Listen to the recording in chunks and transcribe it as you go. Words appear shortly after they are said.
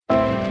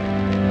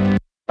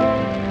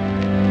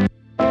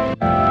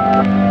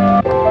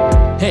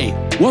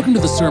Welcome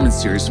to the sermon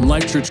series from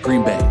Life Church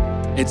Green Bay.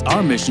 It's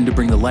our mission to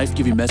bring the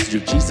life-giving message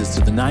of Jesus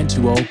to the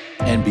 920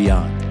 and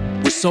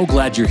beyond. We're so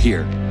glad you're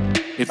here.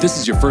 If this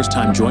is your first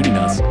time joining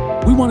us,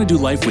 we want to do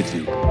life with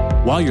you.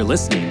 While you're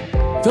listening,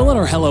 fill out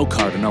our Hello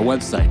card on our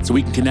website so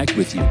we can connect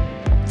with you.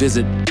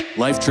 Visit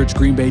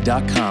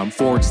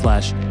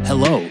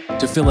lifechurchgreenbay.com/hello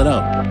to fill it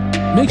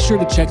out. Make sure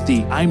to check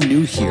the I'm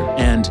new here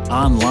and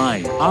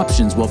online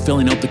options while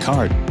filling out the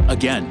card.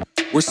 Again,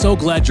 we're so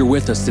glad you're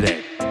with us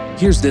today.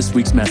 Here's this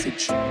week's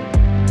message.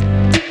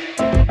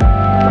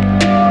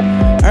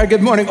 All right,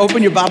 good morning.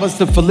 Open your Bibles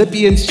to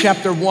Philippians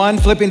chapter 1.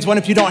 Philippians 1,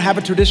 if you don't have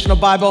a traditional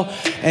Bible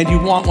and you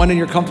want one and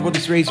you're comfortable,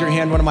 just raise your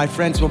hand. One of my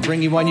friends will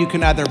bring you one. You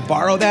can either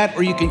borrow that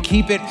or you can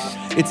keep it.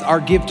 It's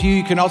our gift to you.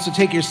 You can also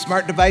take your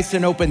smart device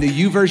and open the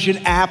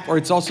YouVersion app, or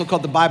it's also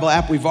called the Bible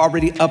app. We've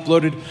already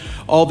uploaded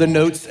all the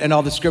notes and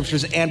all the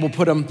scriptures, and we'll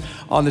put them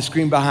on the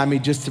screen behind me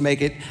just to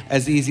make it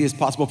as easy as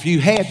possible for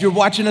you. Hey, if you're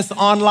watching us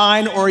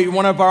online or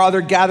one of our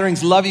other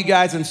gatherings, love you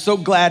guys, and so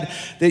glad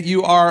that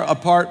you are a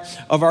part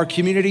of our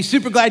community.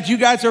 Super glad you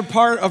guys are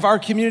part of our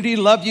community.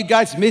 Love you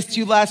guys. Missed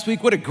you last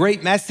week. What a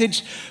great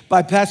message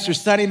by Pastor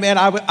Sonny. Man,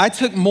 I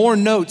took more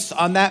notes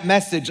on that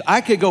message.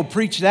 I could go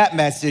preach that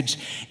message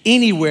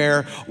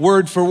anywhere,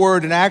 word for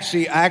word. And I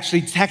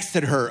actually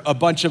texted her a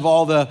bunch of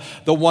all the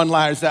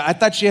one-liners. I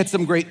thought she had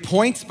some great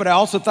points, but I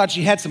also thought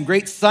she had some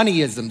great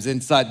Sonnyisms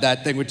inside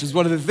that thing, which is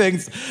one of the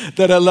things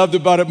that I loved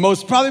about it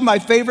most. Probably my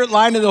favorite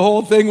line of the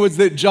whole thing was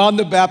that John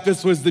the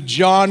Baptist was the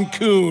John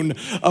Coon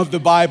of the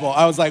Bible.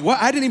 I was like, what?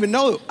 I didn't even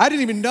know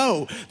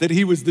that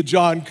he was the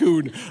John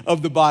Coon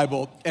of the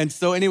Bible. And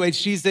so anyway,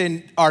 she's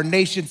in our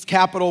nation's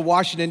capital,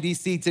 Washington,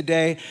 D.C.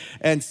 today.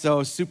 And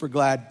so super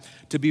glad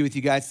to be with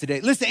you guys today.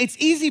 Listen, it's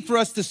easy for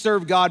us to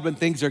serve God when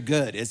things are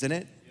good, isn't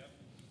it?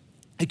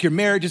 Like your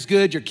marriage is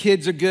good, your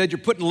kids are good, you're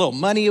putting a little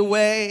money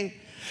away,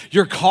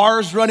 your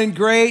car's running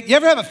great. You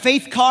ever have a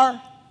faith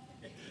car?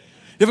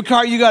 You have a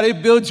car,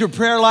 it builds your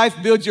prayer life,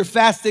 builds your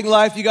fasting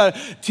life.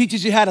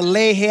 Teaches you how to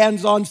lay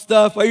hands on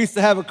stuff. I used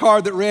to have a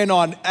car that ran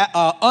on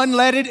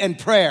unleaded and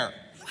prayer.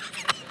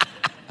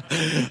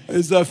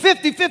 There's a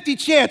 50-50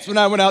 chance when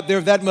I went out there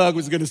if that mug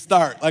was gonna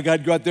start. Like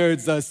I'd go out there,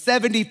 it's a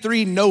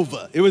 73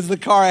 Nova. It was the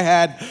car I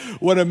had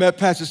when I met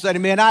Pastor Sonny.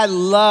 Man, I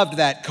loved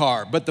that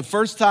car. But the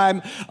first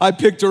time I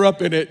picked her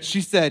up in it,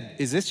 she said,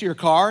 "Is this your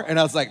car?" And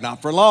I was like,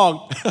 "Not for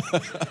long."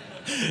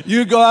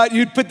 You go out,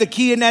 you'd put the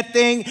key in that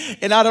thing,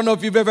 and I don't know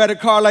if you've ever had a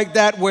car like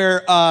that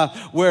where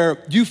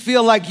you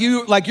feel like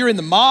you're in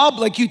the mob,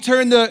 like you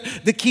turn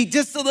the key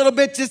just a little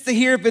bit just to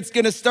hear if it's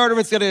gonna start or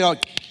it's gonna go.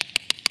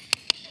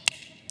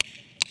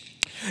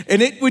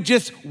 And it would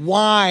just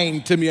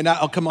whine to me, and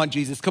come on,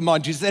 Jesus.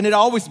 And it'd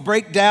always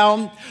break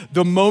down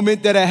the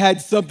moment that I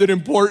had something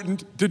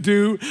important to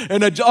do,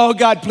 and oh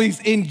God, please,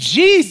 in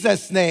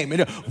Jesus' name.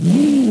 And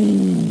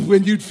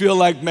when you'd feel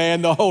like,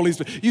 man, the Holy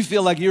Spirit, you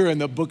feel like you're in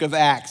the book of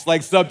Acts,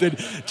 like something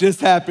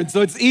just happened. So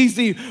it's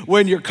easy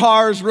when your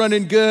car's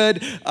running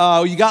good,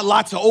 you got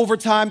lots of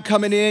overtime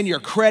coming in,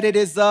 your credit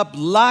is up,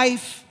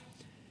 life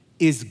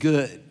is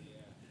good.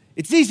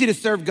 It's easy to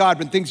serve God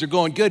when things are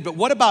going good, but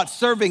what about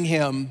serving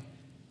Him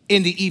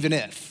in the even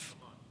if?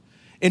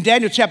 In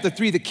Daniel chapter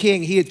 3, the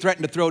king, he had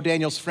threatened to throw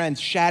Daniel's friends,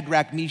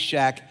 Shadrach,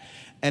 Meshach,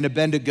 and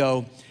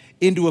Abednego,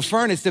 into a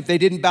furnace if they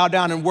didn't bow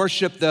down and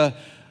worship the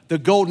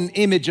golden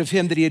image of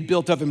him that he had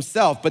built of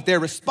himself. But their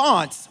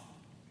response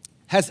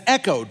has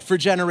echoed for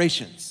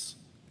generations.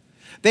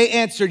 They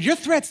answered, "Your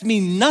threats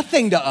mean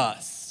nothing to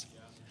us.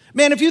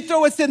 Man, if you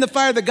throw us in the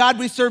fire, the God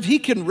we serve, He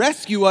can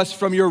rescue us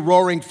from your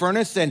roaring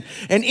furnace and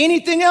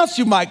anything else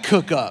you might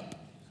cook up."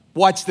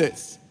 Watch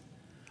this.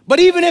 But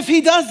even if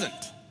He doesn't,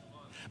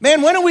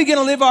 man, when are we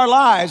gonna live our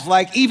lives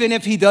like even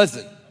if He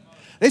doesn't?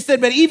 They said,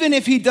 but even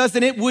if He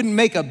doesn't, it wouldn't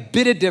make a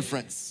bit of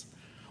difference.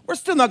 We're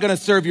still not gonna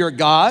serve your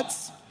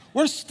gods.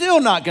 We're still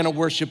not gonna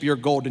worship your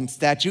golden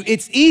statue.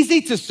 It's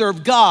easy to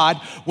serve God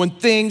when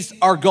things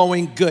are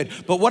going good.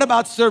 But what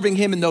about serving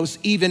Him in those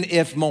even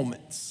if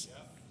moments?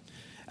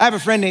 I have a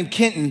friend named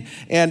Kenton,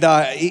 and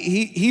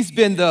he's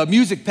been the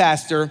music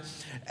pastor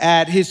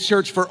at his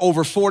church for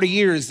over 40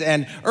 years.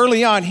 And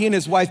early on, he and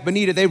his wife,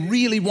 Benita, they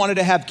really wanted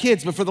to have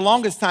kids, but for the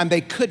longest time,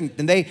 they couldn't.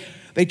 And they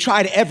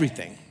tried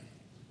everything.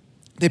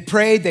 They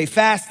prayed, they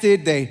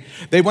fasted, they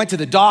went to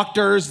the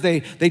doctors,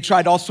 they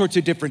tried all sorts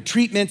of different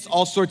treatments,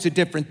 all sorts of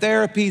different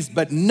therapies,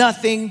 but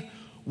nothing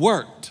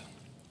worked.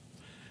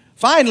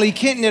 Finally,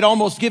 Kenton had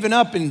almost given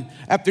up, and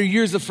after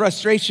years of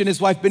frustration,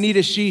 his wife,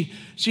 Benita, she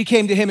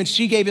came to him and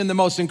she gave him the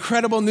most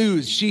incredible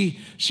news. She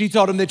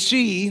told him that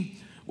she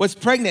was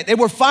pregnant. They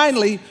were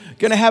finally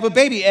gonna have a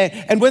baby.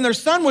 And when their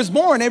son was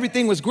born,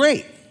 everything was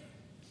great.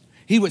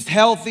 He was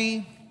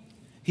healthy,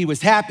 he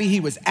was happy, he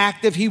was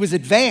active, he was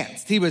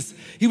advanced. He was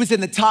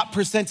in the top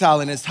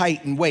percentile in his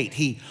height and weight.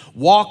 He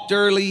walked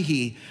early,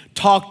 he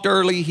talked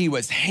early, he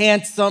was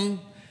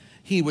handsome,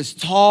 he was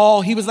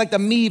tall. He was like the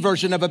me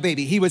version of a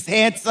baby. He was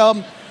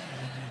handsome,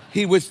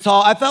 he was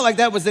tall. I felt like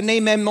that was an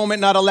amen moment,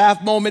 not a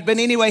laugh moment. But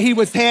anyway, he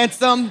was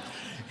handsome,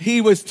 he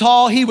was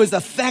tall, he was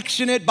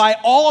affectionate. By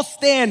all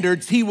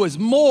standards, he was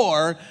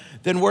more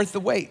than worth the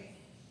wait.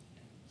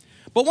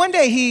 But one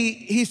day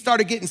he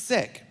started getting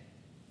sick.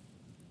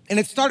 And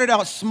it started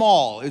out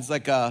small. It's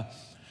like a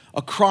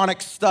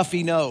chronic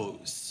stuffy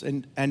nose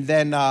and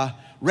then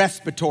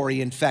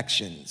respiratory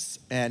infections.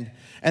 And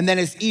then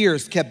his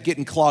ears kept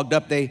getting clogged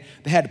up. They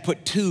had to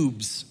put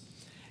tubes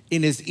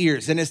in his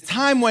ears. And as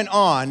time went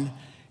on,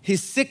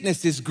 his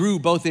sicknesses grew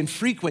both in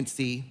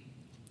frequency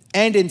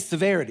and in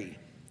severity.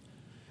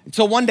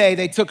 Until one day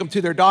they took him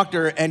to their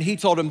doctor and he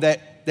told him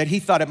that he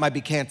thought it might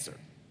be cancer.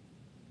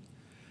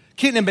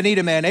 Keaton and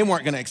Benita, man, they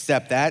weren't gonna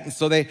accept that. And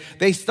so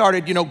they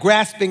started,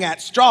 grasping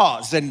at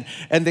straws and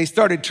they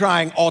started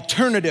trying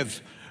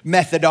alternative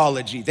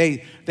methodology.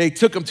 They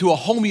took him to a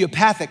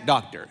homeopathic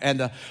doctor, and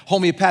the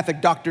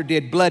homeopathic doctor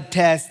did blood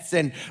tests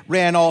and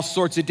ran all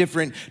sorts of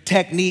different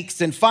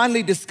techniques and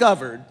finally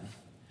discovered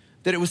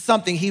that it was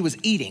something he was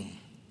eating.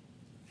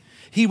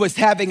 He was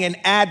having an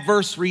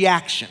adverse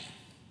reaction.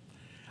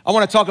 I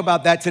want to talk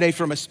about that today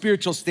from a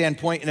spiritual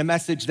standpoint in a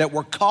message that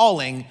we're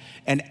calling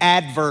an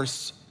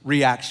adverse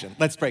reaction.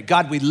 Let's pray.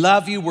 God, we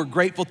love you. We're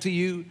grateful to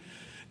you.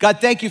 God,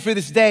 thank you for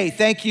this day.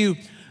 Thank you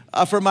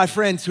for my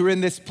friends who are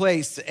in this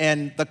place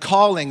and the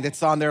calling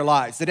that's on their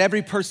lives, that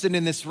every person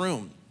in this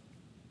room,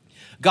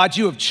 God,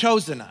 you have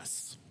chosen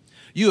us.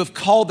 You have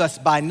called us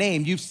by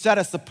name. You've set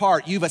us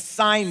apart. You've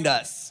assigned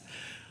us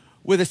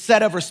with a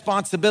set of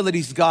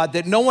responsibilities, God,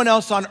 that no one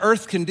else on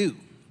earth can do.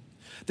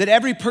 That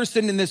every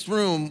person in this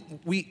room,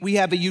 we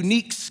have a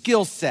unique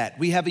skill set.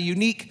 We have a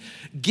unique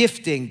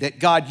gifting that,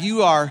 God,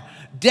 you are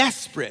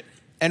desperate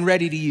and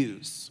ready to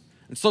use.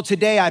 And so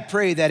today I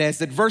pray that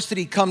as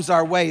adversity comes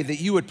our way, that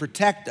you would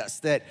protect us,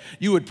 that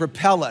you would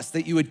propel us,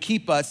 that you would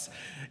keep us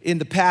in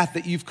the path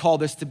that you've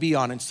called us to be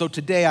on. And so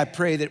today I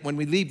pray that when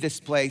we leave this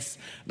place,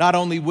 not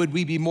only would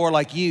we be more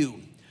like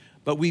you,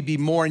 but we be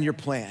more in your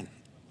plan.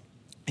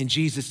 In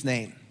Jesus'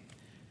 name,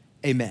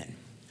 amen.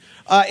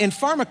 In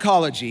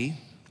pharmacology,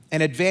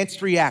 an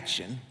advanced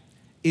reaction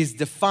is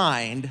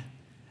defined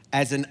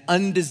as an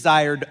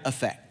undesired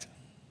effect.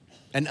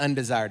 An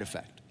undesired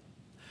effect.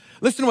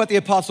 Listen to what the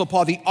Apostle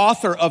Paul, the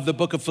author of the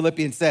book of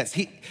Philippians, says.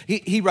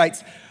 He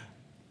writes,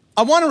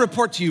 I want to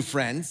report to you,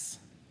 friends,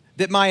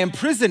 that my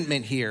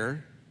imprisonment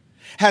here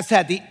has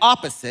had the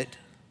opposite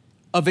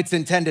of its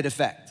intended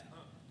effect.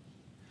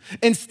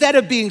 Instead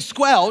of being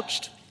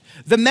squelched,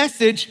 the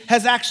message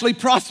has actually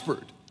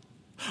prospered.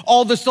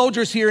 All the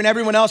soldiers here and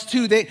everyone else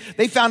too, they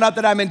found out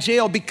that I'm in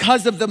jail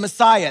because of the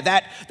Messiah.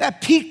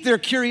 That piqued their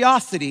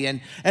curiosity,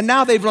 and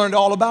now they've learned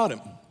all about him.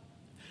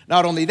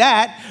 Not only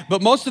that,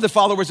 but most of the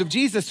followers of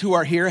Jesus who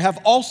are here have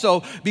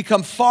also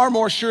become far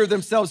more sure of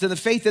themselves in the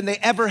faith than they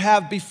ever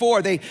have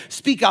before. They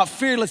speak out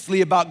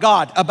fearlessly about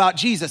God, about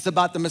Jesus,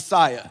 about the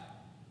Messiah.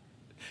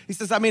 He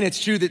says,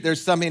 it's true that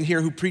there's some in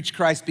here who preach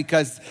Christ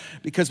because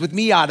with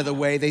me out of the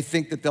way, they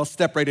think that they'll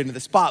step right into the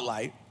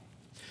spotlight.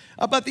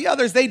 But the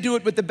others, they do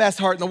it with the best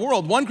heart in the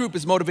world. One group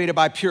is motivated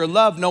by pure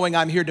love, knowing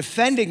I'm here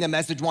defending the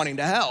message, wanting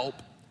to help.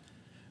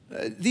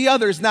 The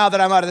others, now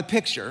that I'm out of the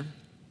picture,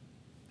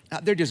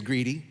 they're just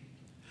greedy.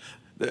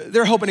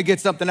 They're hoping to get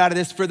something out of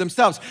this for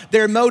themselves.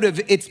 Their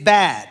motive, it's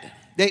bad.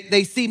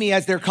 They see me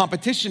as their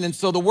competition, and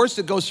so the worse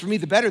it goes for me,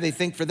 the better they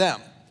think for them.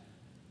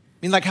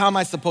 How am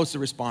I supposed to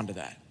respond to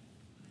that?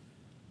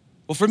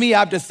 Well, for me,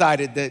 I've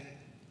decided that,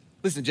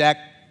 listen, Jack,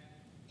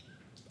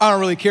 I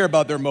don't really care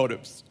about their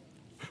motives.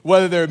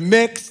 Whether they're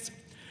mixed,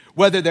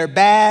 whether they're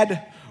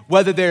bad,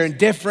 whether they're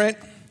indifferent,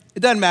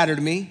 it doesn't matter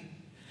to me.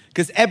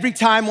 Because every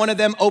time one of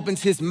them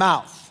opens his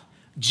mouth,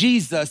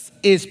 Jesus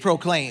is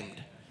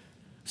proclaimed.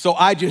 So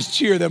I just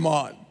cheer them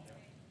on.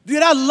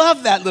 Dude, I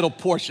love that little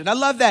portion. I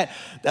love that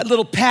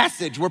little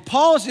passage where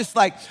Paul's just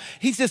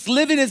he's just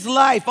living his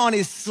life on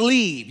his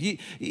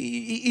sleeve.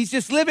 He's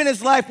just living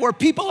his life where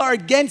people are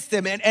against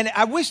him. And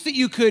I wish that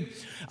you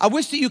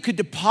could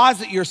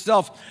deposit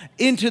yourself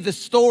into the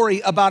story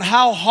about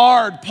how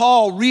hard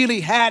Paul really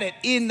had it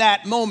in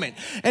that moment.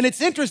 And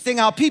it's interesting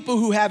how people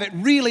who have it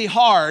really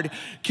hard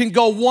can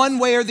go one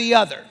way or the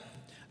other.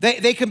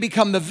 They can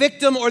become the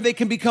victim or they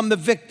can become the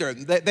victor.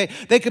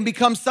 They can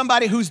become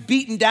somebody who's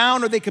beaten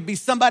down or they could be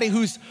somebody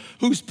who's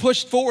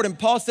pushed forward. And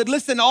Paul said,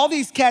 listen, all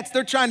these cats,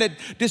 they're trying to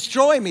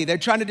destroy me. They're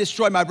trying to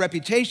destroy my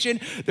reputation.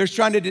 They're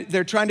trying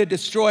to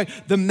destroy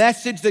the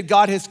message that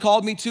God has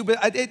called me to. But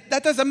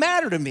that doesn't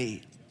matter to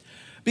me.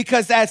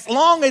 Because as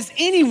long as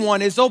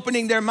anyone is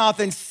opening their mouth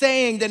and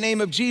saying the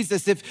name of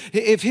Jesus,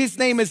 if his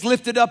name is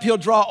lifted up, he'll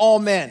draw all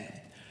men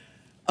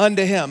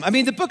unto him.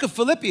 The book of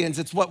Philippians,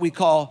 it's what we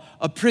call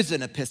a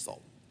prison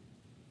epistle.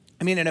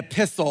 An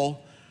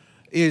epistle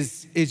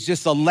is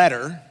just a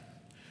letter.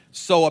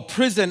 So a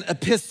prison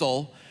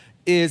epistle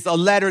is a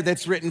letter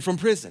that's written from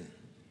prison.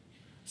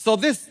 So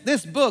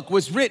this book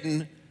was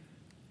written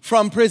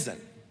from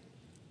prison.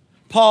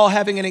 Paul,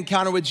 having an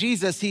encounter with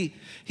Jesus, he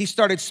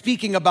started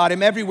speaking about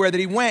him everywhere that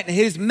he went. And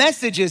his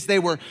messages, they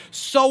were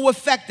so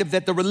effective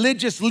that the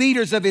religious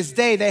leaders of his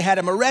day, they had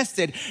him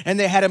arrested and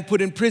they had him put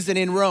in prison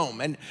in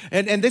Rome.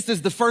 And this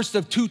is the first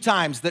of 2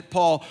 times that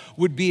Paul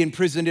would be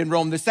imprisoned in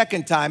Rome. The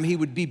second time, he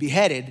would be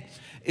beheaded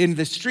in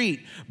the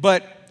street.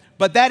 But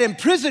that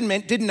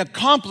imprisonment didn't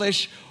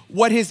accomplish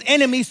what his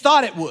enemies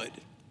thought it would.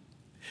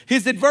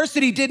 His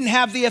adversity didn't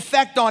have the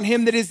effect on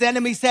him that his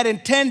enemies had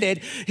intended.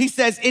 He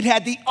says it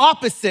had the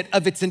opposite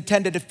of its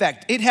intended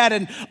effect. It had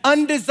an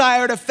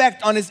undesired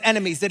effect on his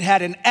enemies. It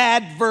had an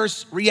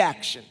adverse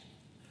reaction.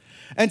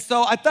 And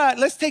so I thought,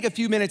 let's take a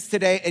few minutes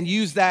today and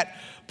use that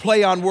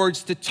play on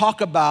words to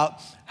talk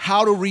about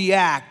how to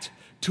react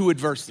to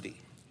adversity.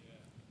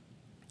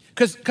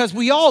 Because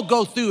we all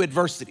go through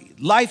adversity.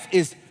 Life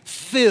is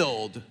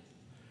filled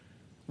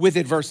with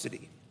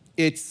adversity.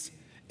 It's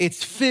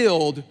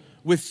filled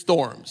with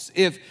storms.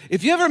 If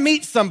you ever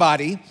meet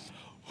somebody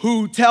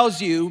who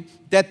tells you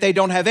that they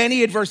don't have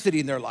any adversity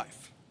in their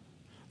life,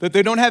 that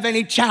they don't have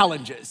any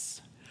challenges,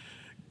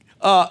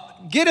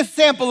 get a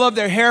sample of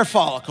their hair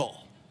follicle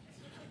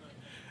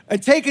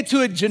and take it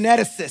to a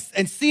geneticist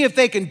and see if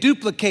they can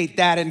duplicate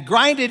that and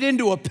grind it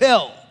into a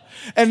pill.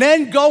 And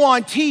then go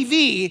on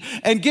TV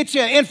and get you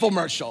an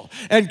infomercial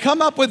and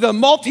come up with a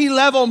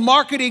multi-level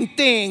marketing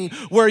thing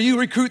where you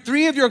recruit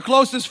 3 of your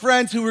closest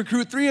friends who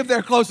recruit 3 of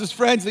their closest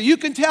friends. That you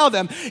can tell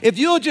them, if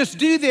you'll just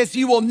do this,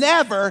 you will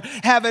never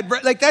have it.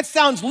 Like, that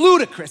sounds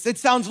ludicrous. It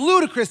sounds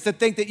ludicrous to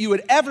think that you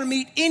would ever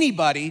meet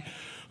anybody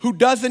who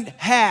doesn't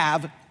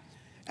have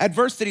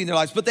adversity in their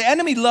lives. But the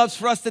enemy loves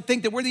for us to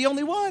think that we're the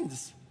only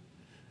ones.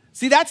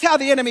 See, that's how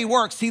the enemy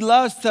works. He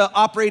loves to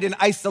operate in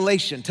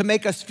isolation, to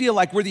make us feel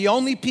like we're the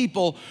only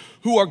people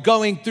who are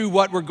going through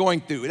what we're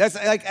going through. That's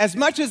like, as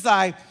much as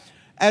I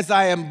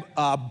am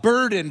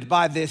burdened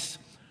by this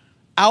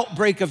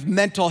outbreak of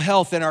mental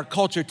health in our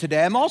culture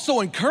today, I'm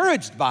also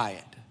encouraged by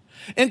it.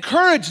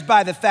 Encouraged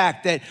by the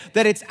fact that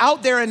it's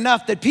out there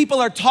enough that people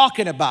are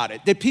talking about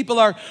it, that people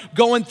are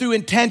going through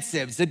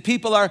intensives, that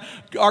people are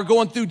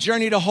going through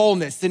Journey to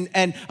Wholeness,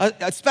 and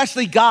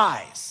especially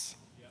guys.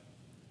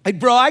 Like,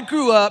 bro, I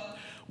grew up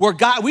where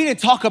we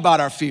didn't talk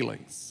about our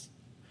feelings.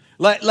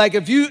 Like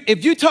if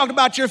you talked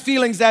about your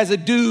feelings as a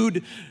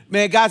dude,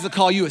 man, guys would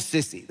call you a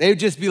sissy. They would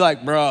just be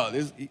like, bro,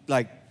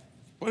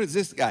 what is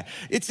this guy?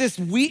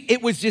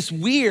 It was just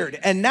weird.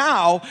 And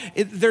now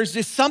there's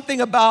just something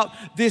about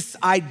this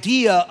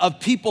idea of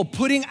people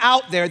putting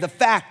out there the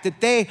fact that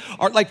they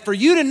are, like, for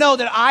you to know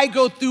that I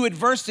go through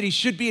adversity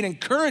should be an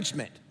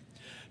encouragement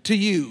to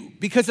you,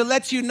 because it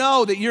lets you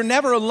know that you're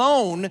never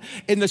alone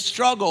in the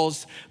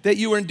struggles that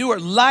you endure.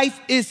 Life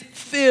is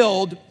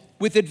filled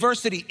with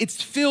adversity. It's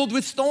filled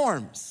with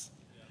storms.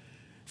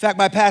 In fact,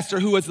 my pastor,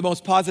 who was the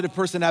most positive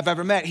person I've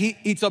ever met,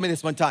 he told me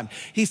this one time.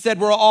 He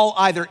said, we're all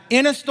either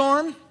in a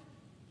storm,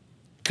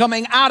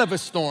 coming out of a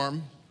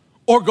storm,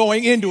 or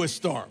going into a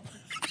storm.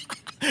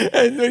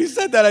 And when he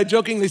said that, I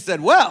jokingly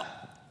said, well,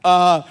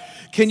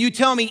 can you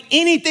tell me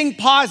anything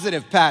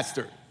positive,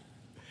 Pastor?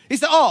 He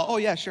said, oh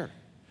yeah, sure.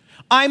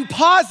 I'm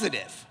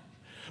positive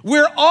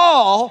we're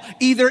all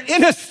either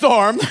in a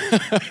storm,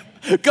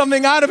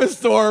 coming out of a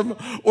storm,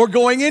 or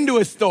going into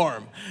a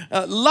storm.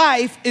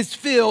 Life is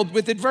filled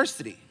with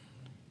adversity.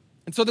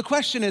 And so the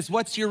question is,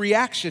 what's your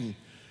reaction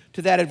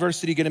to that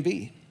adversity going to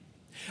be?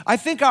 I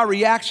think our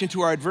reaction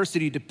to our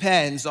adversity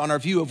depends on our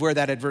view of where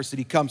that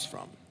adversity comes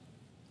from.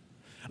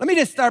 Let me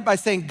just start by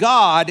saying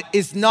God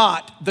is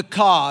not the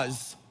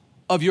cause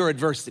of your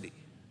adversity.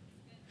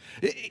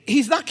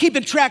 He's not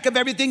keeping track of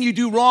everything you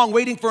do wrong,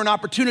 waiting for an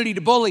opportunity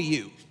to bully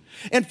you.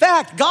 In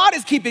fact, God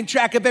is keeping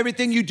track of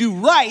everything you do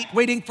right,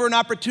 waiting for an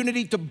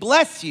opportunity to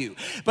bless you.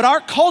 But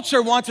our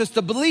culture wants us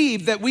to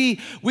believe that we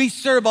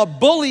serve a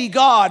bully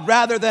God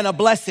rather than a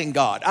blessing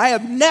God. I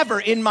have never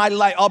in my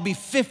life, I'll be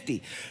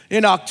 50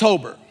 in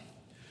October,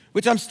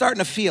 which I'm starting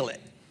to feel it.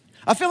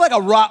 I feel like a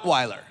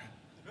Rottweiler.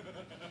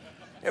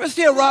 You ever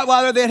see a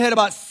Rottweiler that hit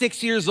about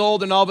 6 years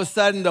old and all of a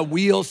sudden the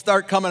wheels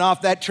start coming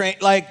off that train?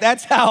 Like,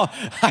 that's how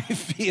I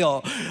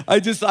feel.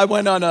 I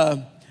went on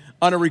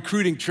a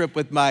recruiting trip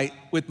with my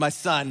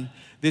son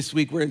this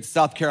week. We're in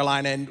South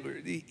Carolina,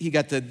 and he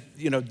got to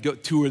go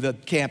tour the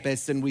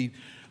campus, and we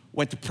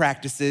went to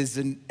practices,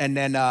 and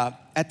then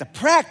at the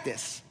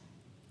practice,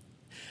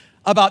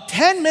 about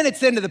 10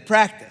 minutes into the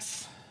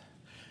practice,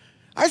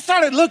 I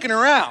started looking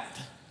around.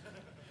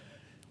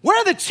 Where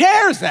are the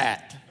chairs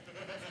at?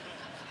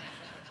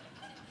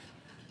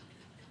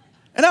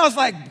 And I was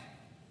like,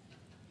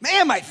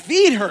 man, my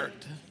feet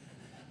hurt,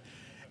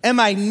 and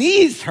my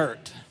knees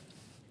hurt,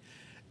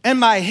 and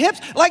my hips,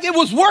 like it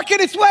was working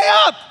its way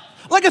up,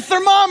 like a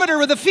thermometer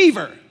with a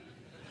fever.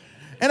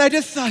 And I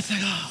was like,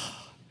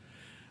 oh.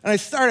 And I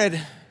started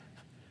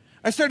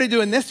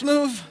doing this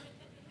move,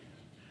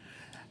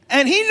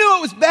 and he knew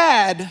it was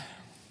bad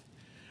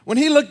when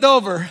he looked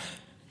over.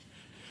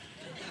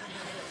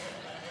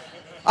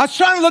 I was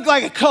trying to look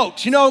like a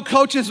coach. You know,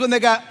 coaches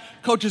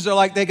are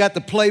like, they got the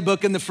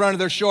playbook in the front of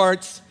their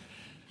shorts.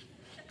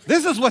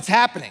 This is what's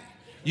happening.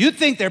 You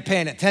think they're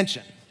paying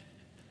attention.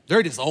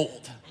 They're just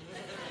old.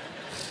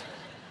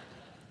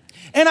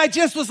 And I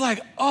just was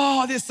like,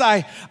 oh, this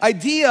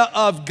idea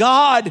of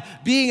God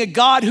being a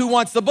God who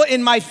wants to bully.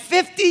 In my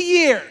 50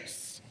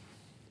 years,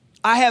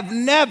 I have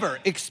never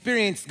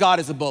experienced God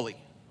as a bully.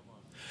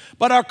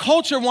 But our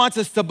culture wants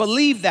us to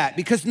believe that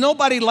because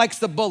nobody likes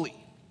a bully.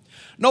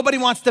 Nobody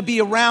wants to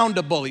be around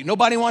a bully.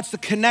 Nobody wants to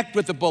connect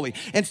with a bully.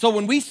 And so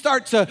when we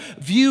start to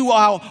view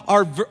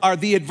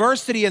the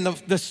adversity and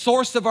the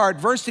source of our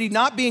adversity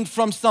not being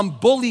from some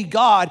bully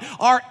God,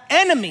 our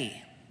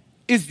enemy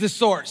is the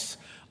source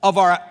of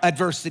our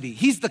adversity.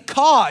 He's the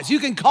cause. You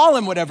can call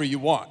him whatever you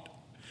want.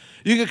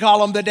 You can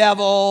call him the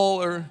devil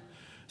or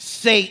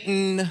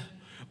Satan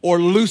or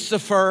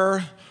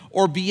Lucifer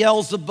or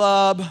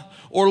Beelzebub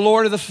or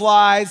Lord of the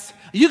Flies.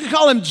 You can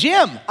call him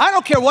Jim. I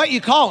don't care what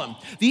you call him.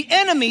 The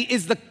enemy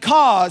is the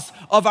cause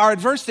of our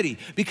adversity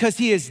because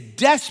he is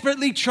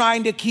desperately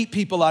trying to keep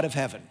people out of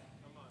heaven.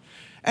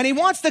 And he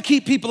wants to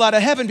keep people out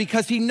of heaven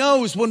because he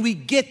knows when we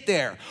get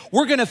there,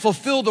 we're gonna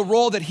fulfill the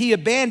role that he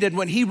abandoned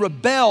when he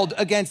rebelled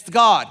against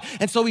God.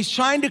 And so he's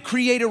trying to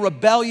create a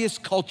rebellious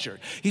culture.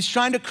 He's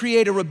trying to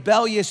create a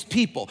rebellious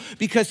people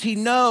because he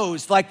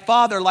knows, like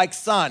father, like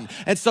son.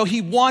 And so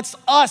he wants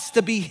us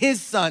to be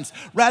his sons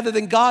rather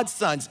than God's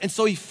sons. And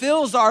so he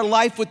fills our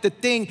life with the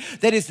thing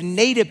that is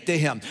native to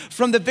him.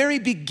 From the very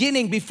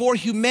beginning, before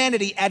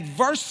humanity,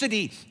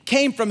 adversity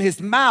came from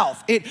his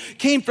mouth. It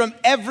came from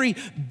every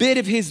bit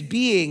of his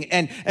being.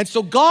 And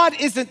so God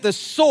isn't the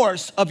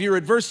source of your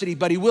adversity,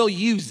 but he will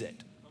use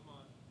it.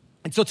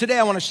 And so today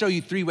I want to show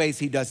you 3 ways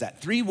he does that.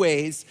 3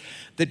 ways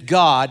that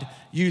God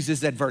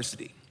uses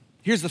adversity.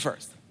 Here's the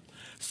first.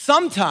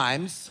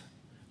 Sometimes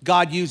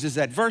God uses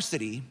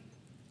adversity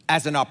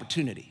as an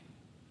opportunity.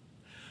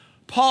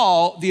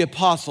 Paul, the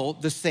apostle,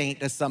 the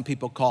saint, as some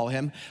people call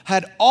him,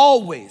 had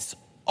always,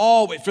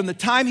 from the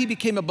time he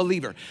became a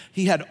believer,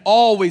 he had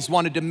always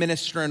wanted to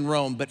minister in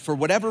Rome, but for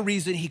whatever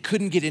reason, he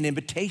couldn't get an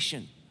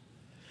invitation.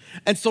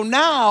 And so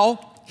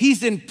now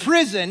he's in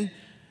prison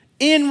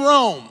in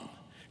Rome,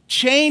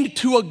 chained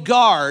to a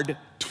guard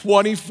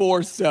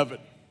 24/7.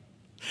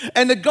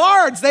 And the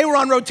guards, they were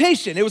on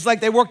rotation. It was like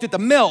they worked at the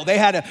mill. They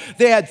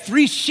had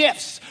 3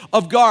 shifts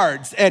of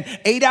guards, and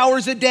 8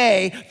 hours a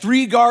day,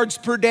 3 guards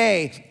per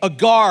day, a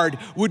guard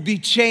would be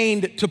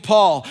chained to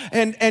Paul.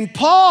 And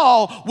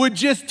Paul would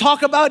just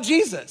talk about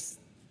Jesus.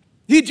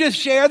 He'd just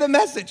share the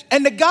message.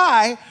 And the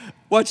guy,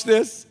 watch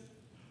this,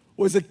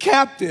 was a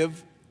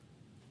captive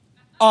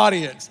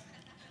audience.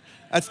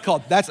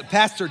 That's a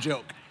pastor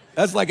joke.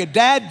 That's like a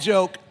dad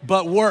joke,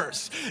 but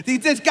worse.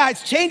 This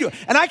guy's chained to it.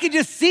 And I could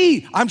just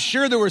see, I'm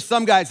sure there were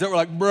some guys that were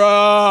like,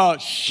 bro,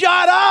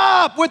 shut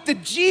up with the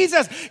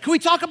Jesus. Can we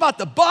talk about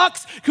the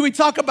Bucks? Can we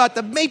talk about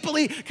the Maple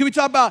Leaf? Can we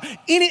talk about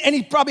any? And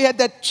he probably had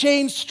that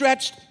chain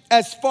stretched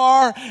as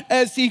far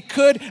as he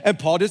could. And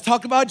Paul just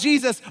talked about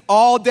Jesus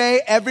all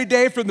day, every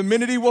day, from the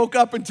minute he woke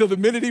up until the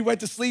minute he went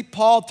to sleep.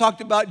 Paul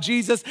talked about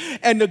Jesus.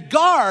 And the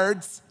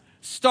guards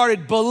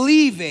started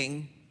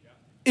believing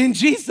in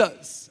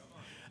Jesus.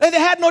 And they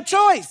had no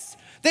choice.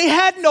 They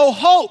had no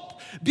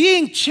hope.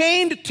 Being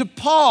chained to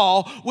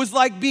Paul was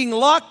like being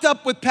locked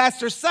up with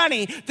Pastor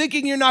Sonny,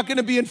 thinking you're not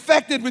gonna be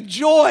infected with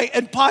joy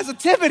and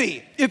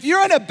positivity. If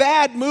you're in a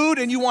bad mood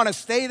and you wanna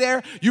stay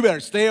there, you better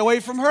stay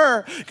away from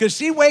her because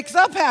she wakes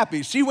up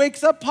happy. She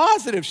wakes up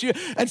positive.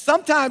 And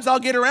sometimes I'll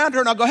get around her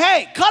and I'll go,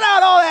 hey, cut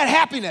out all that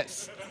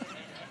happiness.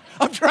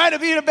 I'm trying to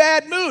be in a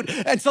bad mood.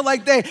 And so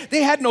like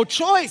they had no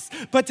choice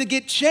but to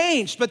get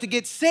changed, but to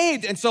get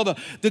saved. And so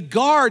the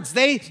guards,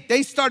 they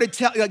started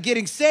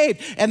getting saved,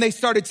 and they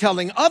started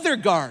telling other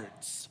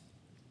guards,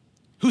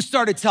 who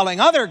started telling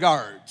other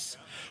guards,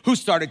 who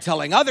started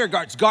telling other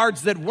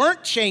guards that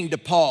weren't chained to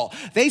Paul.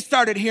 They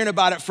started hearing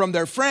about it from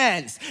their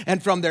friends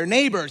and from their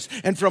neighbors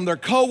and from their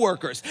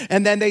coworkers.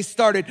 And then they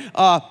started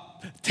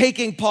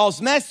taking Paul's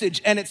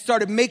message, and it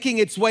started making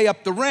its way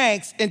up the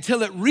ranks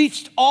until it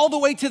reached all the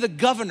way to the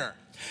governor.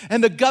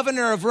 And the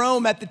governor of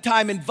Rome at the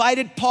time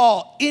invited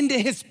Paul into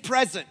his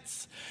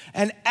presence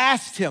and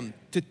asked him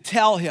to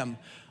tell him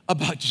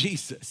about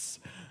Jesus.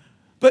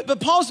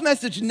 But Paul's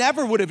message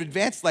never would have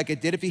advanced like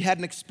it did if he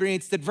hadn't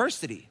experienced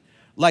adversity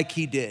like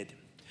he did.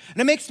 And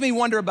it makes me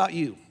wonder about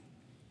you.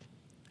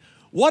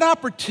 What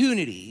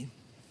opportunity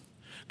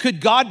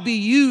could God be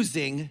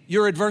using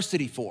your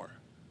adversity for?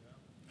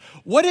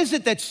 What is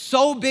it that's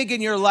so big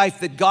in your life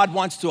that God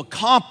wants to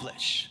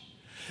accomplish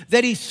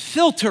that he's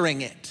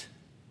filtering it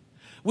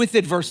with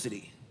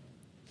adversity?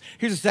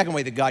 Here's the second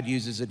way that God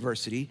uses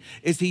adversity,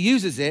 is he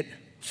uses it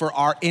for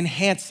our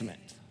enhancement.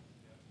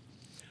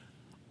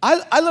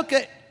 I look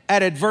at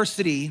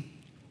adversity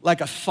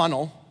like a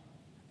funnel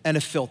and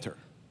a filter.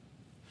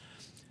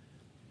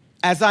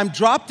 As I'm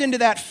dropped into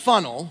that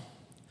funnel,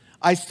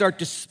 I start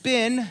to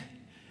spin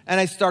and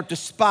I start to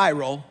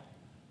spiral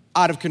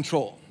out of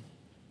control.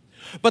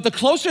 But the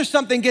closer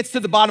something gets to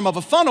the bottom of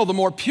a funnel, the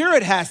more pure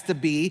it has to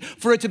be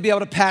for it to be able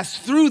to pass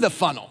through the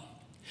funnel.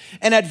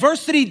 And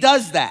adversity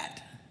does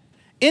that.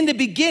 In the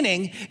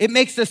beginning, it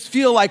makes us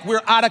feel like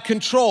we're out of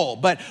control.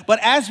 But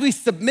as we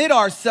submit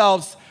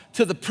ourselves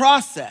to the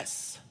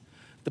process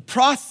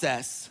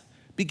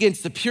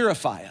begins to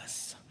purify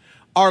us.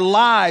 Our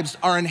lives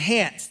are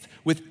enhanced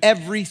with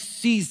every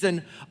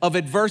season of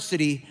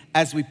adversity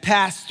as we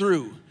pass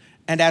through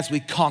and as we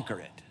conquer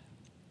it.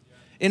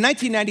 In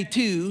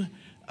 1992,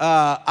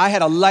 I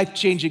had a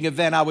life-changing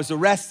event. I was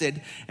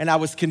arrested and I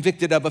was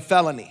convicted of a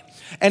felony.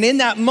 And in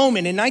that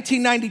moment, in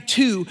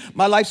 1992,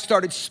 my life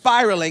started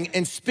spiraling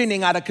and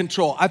spinning out of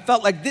control. I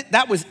felt like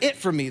that was it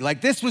for me.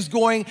 Like this was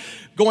going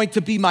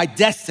to be my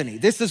destiny.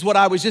 This is what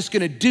I was just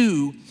gonna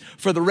do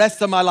for the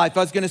rest of my life.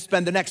 I was gonna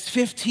spend the next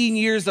 15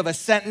 years of a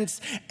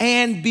sentence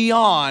and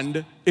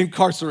beyond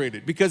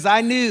incarcerated, because I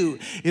knew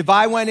if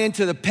I went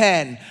into the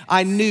pen,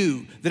 I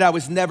knew that I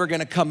was never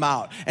gonna come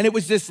out. And it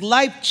was this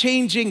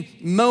life-changing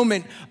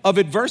moment of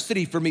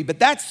adversity for me. But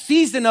that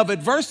season of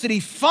adversity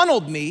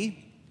funneled me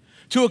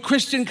to a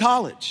Christian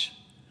college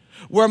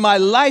where my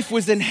life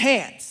was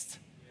enhanced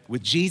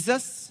with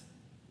Jesus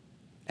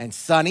and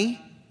Sonny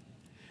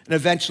and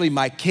eventually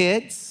my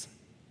kids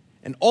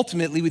and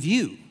ultimately with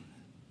you.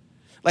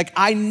 Like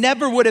I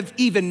never would have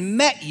even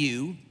met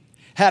you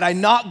had I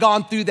not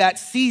gone through that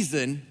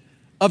season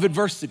of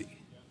adversity.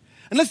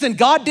 And listen,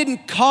 God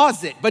didn't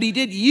cause it, but he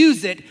did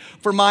use it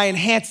for my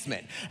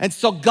enhancement. And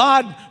so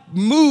God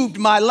moved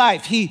my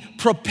life. He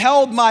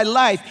propelled my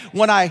life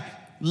when I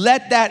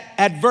let that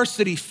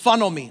adversity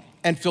funnel me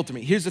and filter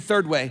me. Here's the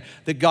third way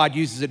that God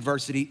uses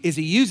adversity, is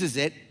he uses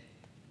it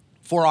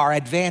for our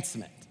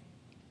advancement.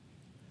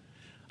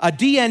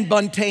 D.N.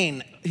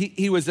 Buntain,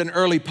 he was an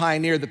early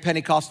pioneer of the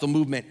Pentecostal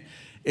movement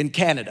in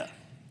Canada.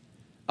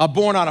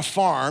 Born on a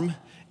farm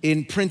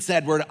in Prince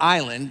Edward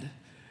Island,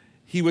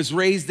 he was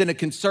raised in a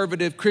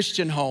conservative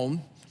Christian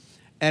home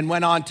and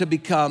went on to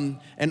become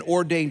an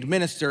ordained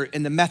minister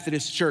in the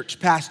Methodist Church,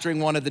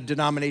 pastoring one of the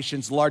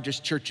denomination's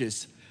largest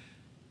churches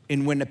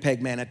in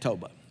Winnipeg,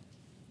 Manitoba.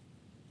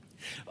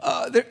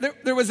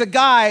 There was a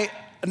guy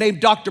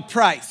named Dr.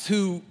 Price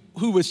who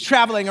was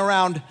traveling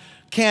around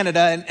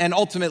Canada and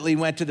ultimately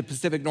went to the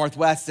Pacific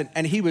Northwest,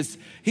 and he was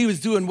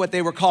doing what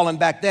they were calling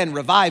back then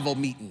revival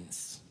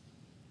meetings.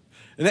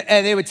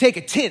 And they would take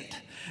a tent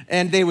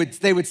and they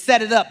would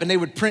set it up and they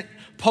would print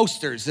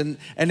posters and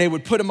they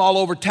would put them all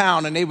over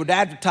town and they would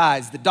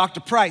advertise that Dr.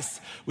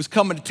 Price was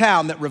coming to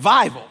town, that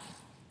revival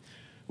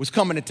was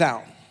coming to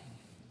town.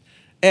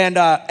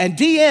 And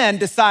D.N.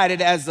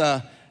 decided as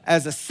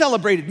a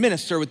celebrated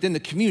minister within the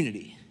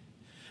community,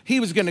 he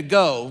was gonna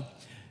go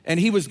and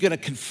he was gonna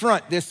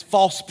confront this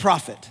false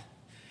prophet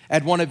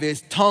at one of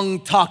his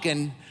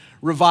tongue-talking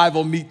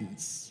revival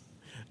meetings.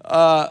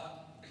 The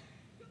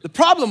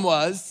problem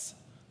was,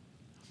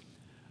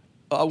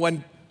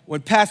 when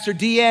Pastor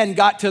D.N.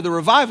 got to the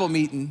revival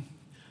meeting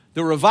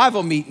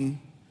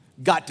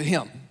got to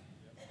him.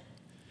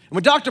 And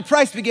when Dr.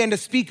 Price began to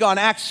speak on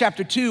Acts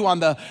chapter 2 on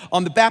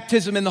the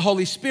baptism in the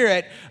Holy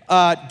Spirit,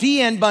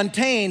 D.N.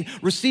 Buntain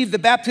received the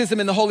baptism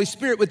in the Holy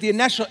Spirit with the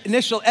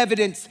initial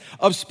evidence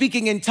of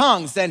speaking in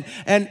tongues. And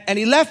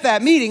he left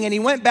that meeting and he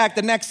went back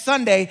the next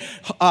Sunday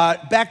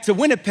back to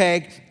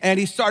Winnipeg, and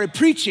he started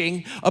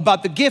preaching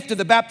about the gift of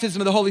the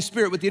baptism of the Holy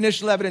Spirit with the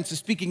initial evidence of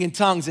speaking in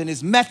tongues in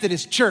his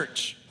Methodist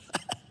church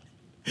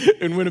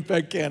in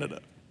Winnipeg,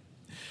 Canada.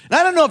 And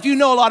I don't know if you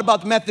know a lot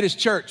about the Methodist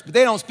church, but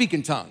they don't speak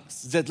in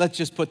tongues. Let's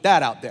just put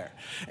that out there.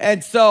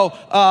 And so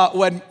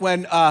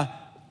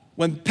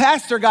when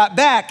Pastor got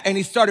back and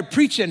he started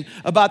preaching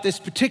about this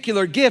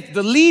particular gift,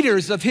 the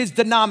leaders of his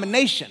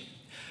denomination,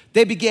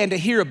 they began to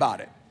hear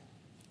about it.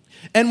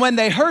 And when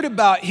they heard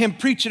about him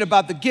preaching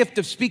about the gift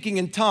of speaking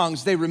in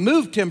tongues, they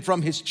removed him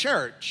from his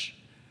church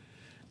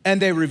and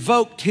they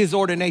revoked his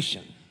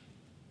ordination.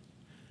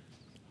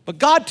 But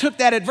God took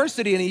that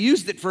adversity and he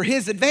used it for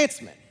his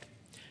advancement.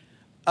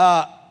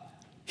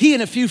 He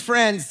and a few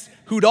friends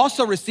who'd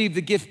also received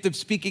the gift of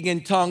speaking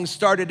in tongues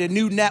started a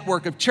new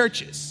network of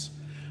churches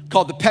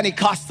called the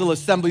Pentecostal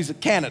Assemblies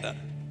of Canada,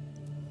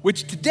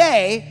 which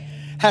today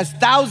has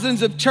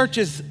thousands of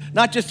churches,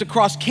 not just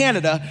across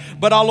Canada,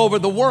 but all over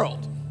the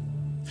world.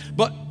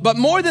 But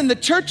more than the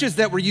churches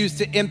that were used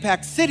to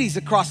impact cities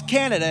across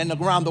Canada and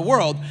around the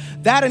world,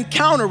 that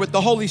encounter with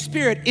the Holy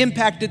Spirit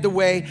impacted the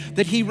way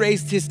that he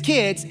raised his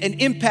kids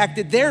and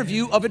impacted their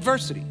view of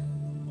adversity.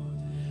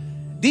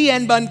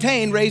 D.N.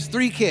 Buntain raised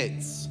 3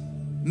 kids,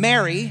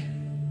 Mary,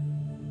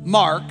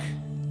 Mark,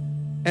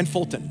 and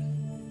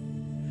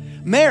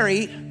Fulton.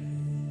 Mary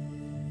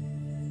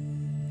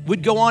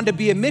would go on to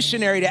be a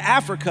missionary to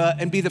Africa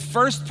and be the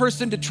first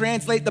person to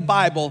translate the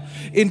Bible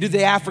into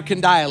the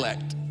African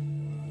dialect.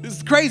 This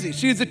is crazy.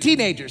 She was a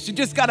teenager. She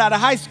just got out of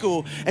high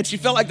school and she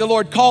felt like the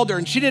Lord called her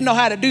and she didn't know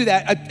how to do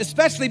that,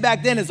 especially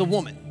back then as a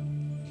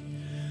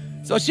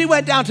woman. So she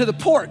went down to the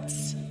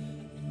ports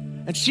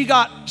and she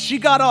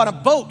got on a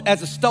boat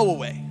as a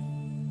stowaway.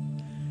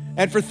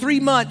 And for 3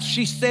 months,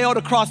 she sailed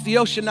across the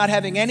ocean not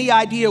having any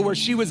idea where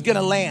she was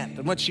gonna land.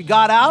 And when she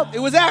got out, it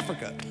was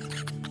Africa.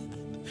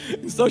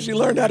 So she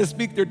learned how to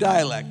speak their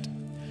dialect.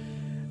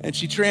 And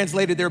she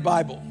translated their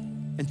Bible.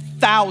 And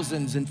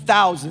thousands and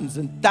thousands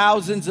and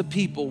thousands of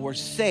people were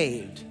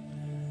saved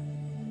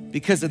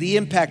because of the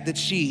impact that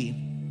she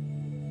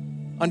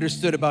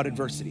understood about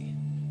adversity.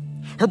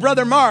 Her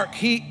brother Mark,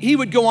 he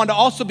would go on to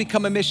also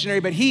become a missionary,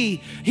 but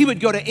he would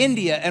go to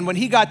India. And when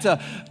he got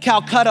to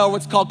Calcutta, or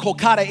what's called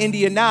Kolkata,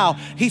 India now,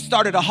 he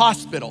started a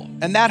hospital.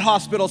 And that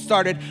hospital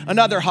started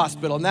another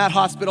hospital. And that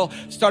hospital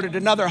started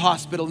another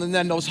hospital. And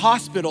then those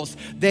hospitals,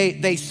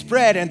 they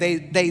spread and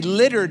they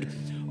littered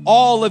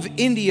all of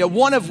India,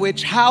 one of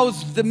which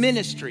housed the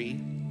ministry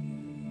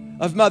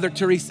of Mother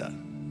Teresa.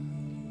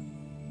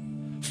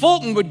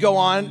 Fulton would go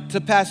on to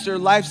pastor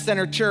Life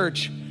Center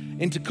Church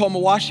in Tacoma,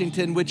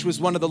 Washington, which was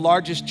one of the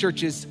largest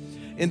churches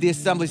in the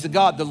Assemblies of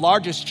God, the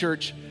largest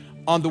church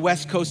on the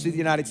west coast of the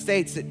United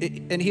States.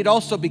 And he'd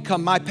also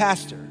become my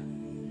pastor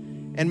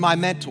and my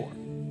mentor.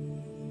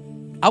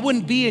 I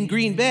wouldn't be in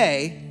Green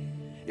Bay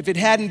if it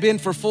hadn't been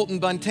for Fulton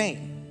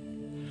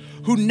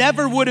Buntain, who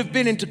never would have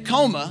been in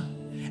Tacoma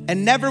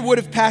and never would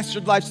have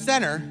pastored Life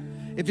Center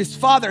if his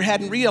father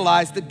hadn't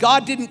realized that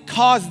God didn't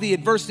cause the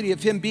adversity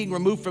of him being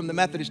removed from the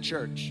Methodist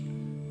Church,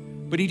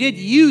 but he did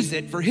use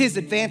it for his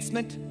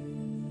advancement,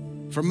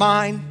 for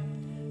mine,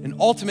 and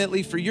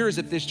ultimately for yours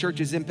if this church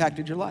has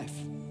impacted your life.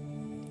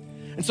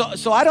 And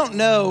so I don't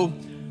know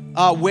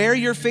where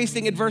you're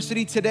facing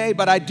adversity today,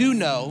 but I do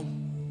know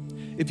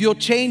if you'll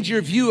change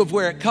your view of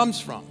where it comes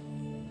from,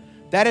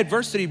 that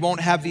adversity won't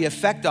have the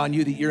effect on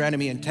you that your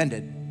enemy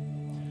intended.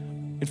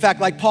 In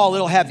fact, like Paul,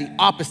 it'll have the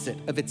opposite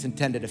of its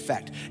intended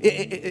effect.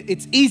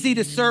 It's easy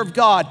to serve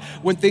God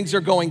when things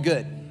are going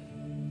good.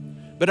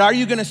 But are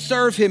you gonna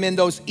serve him in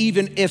those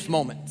even if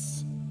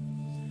moments?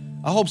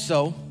 I hope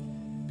so,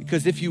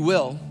 because if you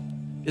will,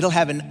 it'll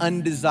have an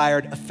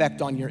undesired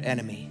effect on your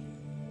enemy.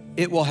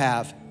 It will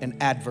have an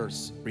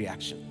adverse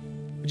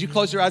reaction. Would you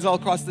close your eyes all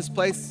across this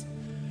place?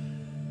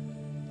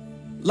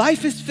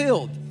 Life is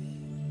filled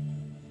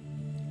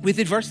with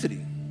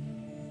adversity.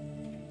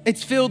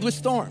 It's filled with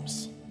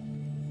storms.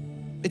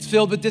 It's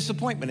filled with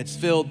disappointment. It's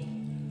filled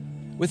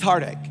with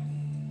heartache.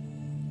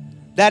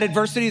 That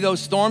adversity, those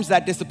storms,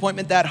 that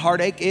disappointment, that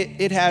heartache,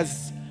 it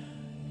has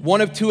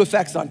one of two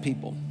effects on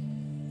people.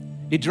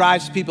 It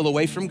drives people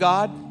away from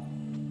God,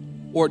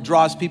 or it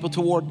draws people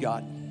toward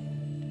God.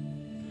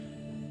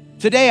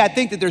 Today, I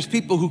think that there's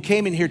people who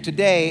came in here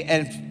today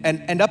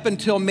and up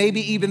until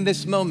maybe even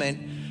this moment,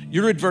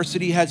 your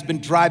adversity has been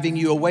driving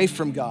you away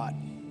from God.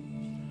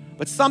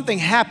 But something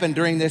happened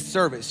during this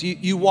service.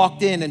 You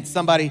walked in and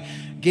somebody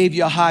gave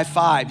you a high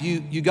five.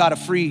 You got a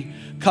free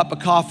cup of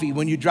coffee.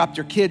 When you dropped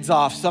your kids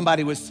off,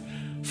 somebody was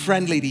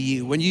friendly to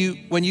you. When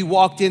you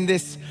walked in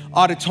this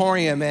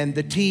auditorium and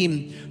the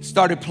team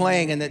started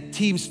playing and the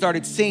team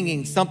started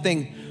singing,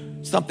 something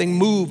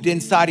moved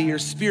inside of your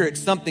spirit.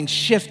 Something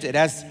shifted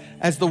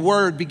as the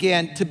word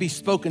began to be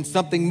spoken.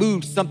 Something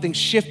moved, something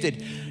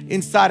shifted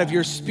inside of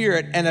your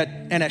spirit,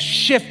 and a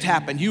shift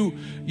happened.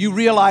 You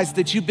realized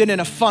that you've been in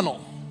a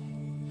funnel.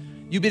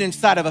 You've been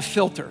inside of a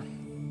filter.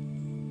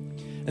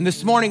 And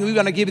this morning, we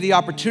want to give you the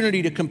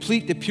opportunity to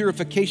complete the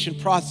purification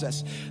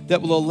process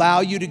that will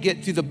allow you to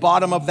get to the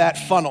bottom of that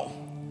funnel,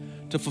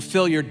 to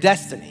fulfill your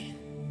destiny,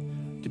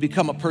 to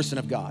become a person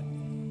of God.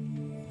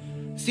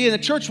 See, in the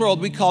church world,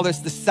 we call this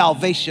the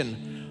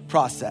salvation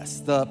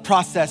process, the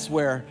process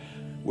where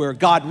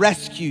God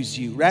rescues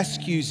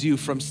you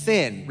from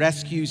sin,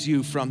 rescues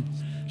you from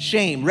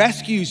shame,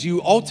 rescues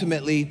you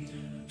ultimately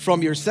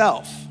from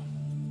yourself.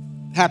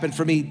 It happened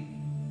for me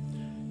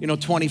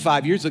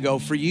 25 years ago.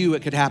 For you,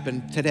 it could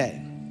happen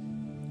today.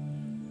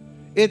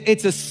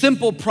 It's a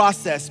simple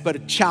process, but a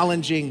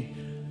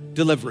challenging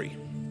delivery.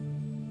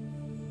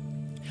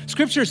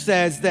 Scripture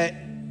says that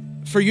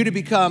for you to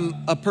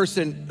become a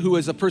person who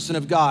is a person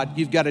of God,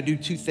 you've got to do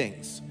two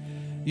things.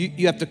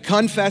 You have to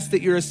confess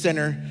that you're a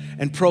sinner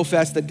and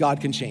profess that God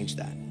can change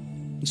that.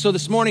 And so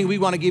this morning, we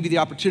want to give you the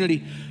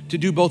opportunity to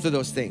do both of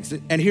those things.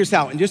 And here's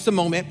how. In just a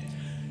moment,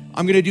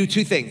 I'm going to do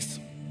two things.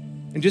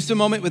 In just a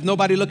moment, with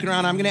nobody looking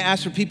around, I'm gonna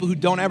ask for people who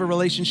don't have a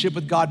relationship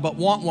with God but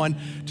want one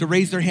to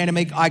raise their hand and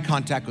make eye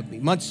contact with me.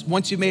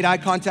 Once you've made eye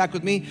contact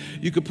with me,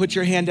 you could put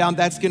your hand down.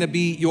 That's gonna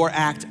be your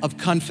act of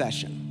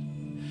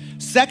confession.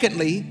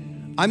 Secondly,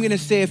 I'm gonna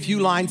say a few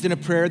lines in a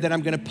prayer that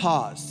I'm gonna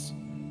pause.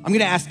 I'm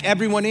gonna ask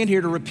everyone in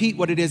here to repeat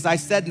what it is I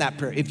said in that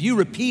prayer. If you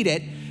repeat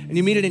it and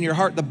you mean it in your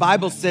heart, the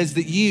Bible says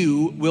that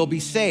you will be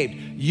saved.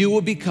 You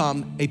will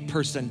become a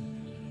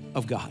person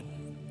of God.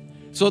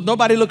 So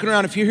nobody looking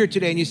around, if you're here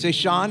today and you say,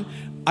 Sean,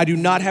 I do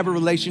not have a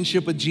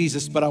relationship with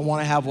Jesus, but I want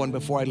to have one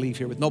before I leave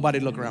here, with nobody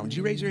looking around. Would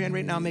you raise your hand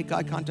right now and make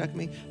eye contact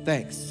with me?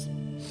 Thanks.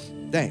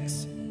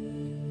 Thanks.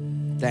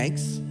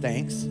 Thanks.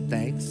 Thanks.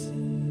 Thanks.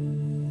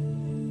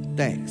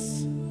 Thanks.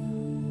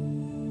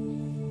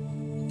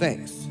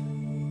 Thanks.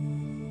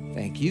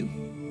 Thank you.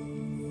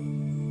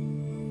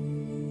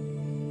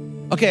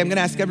 Okay, I'm going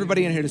to ask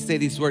everybody in here to say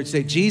these words.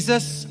 Say,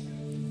 Jesus,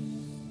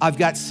 I've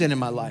got sin in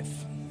my life.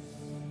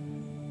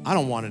 I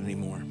don't want it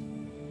anymore.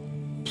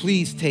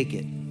 Please take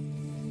it.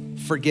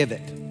 Forgive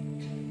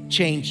it.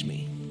 Change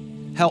me.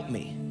 Help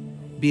me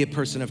be a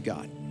person of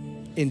God.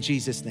 In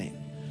Jesus' name,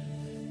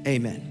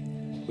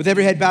 amen. With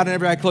every head bowed and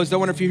every eye closed, I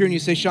wonder if you're here and you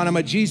say, Sean, I'm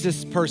a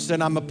Jesus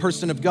person. I'm a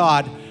person of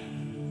God.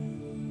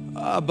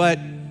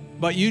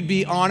 But you'd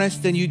be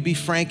honest and you'd be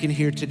frank in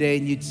here today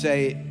and you'd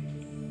say,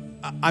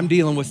 I'm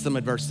dealing with some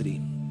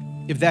adversity.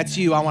 If that's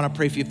you, I want to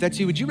pray for you. If that's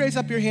you, would you raise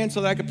up your hand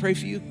so that I could pray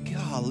for you?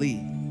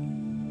 Golly.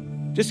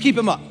 Just keep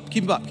them up.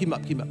 Keep them up. Keep them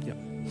up. Keep them up. Yeah.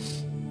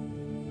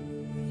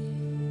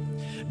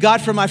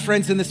 God, for my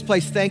friends in this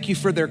place, thank you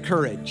for their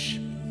courage.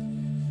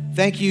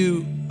 Thank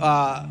you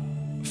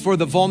for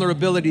the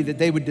vulnerability that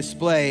they would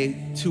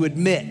display to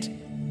admit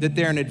that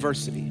they're in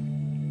adversity.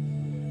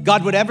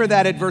 God, whatever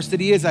that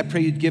adversity is, I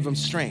pray you'd give them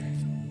strength.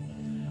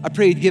 I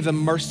pray you'd give them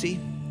mercy.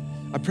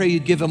 I pray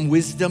you'd give them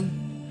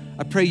wisdom.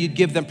 I pray you'd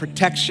give them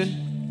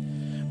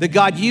protection. That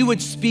God, you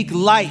would speak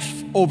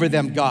life over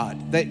them,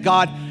 God. That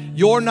God,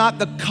 you're not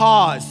the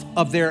cause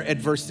of their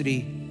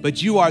adversity,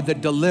 but you are the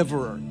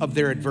deliverer of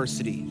their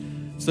adversity.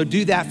 So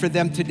do that for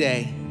them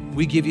today.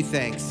 We give you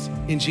thanks.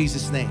 In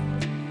Jesus' name,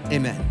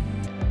 amen.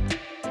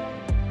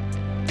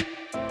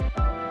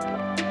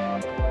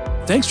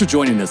 Thanks for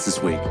joining us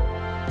this week.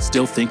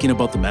 Still thinking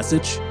about the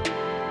message?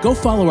 Go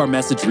follow our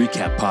message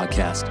recap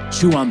podcast,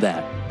 Chew on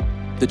That.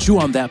 The Chew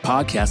on That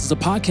podcast is a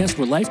podcast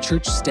where Life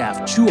Church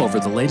staff chew over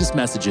the latest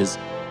messages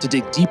to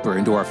dig deeper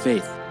into our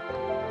faith.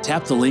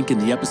 Tap the link in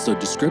the episode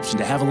description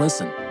to have a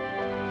listen.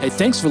 Hey,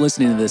 thanks for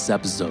listening to this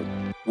episode.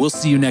 We'll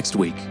see you next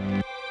week.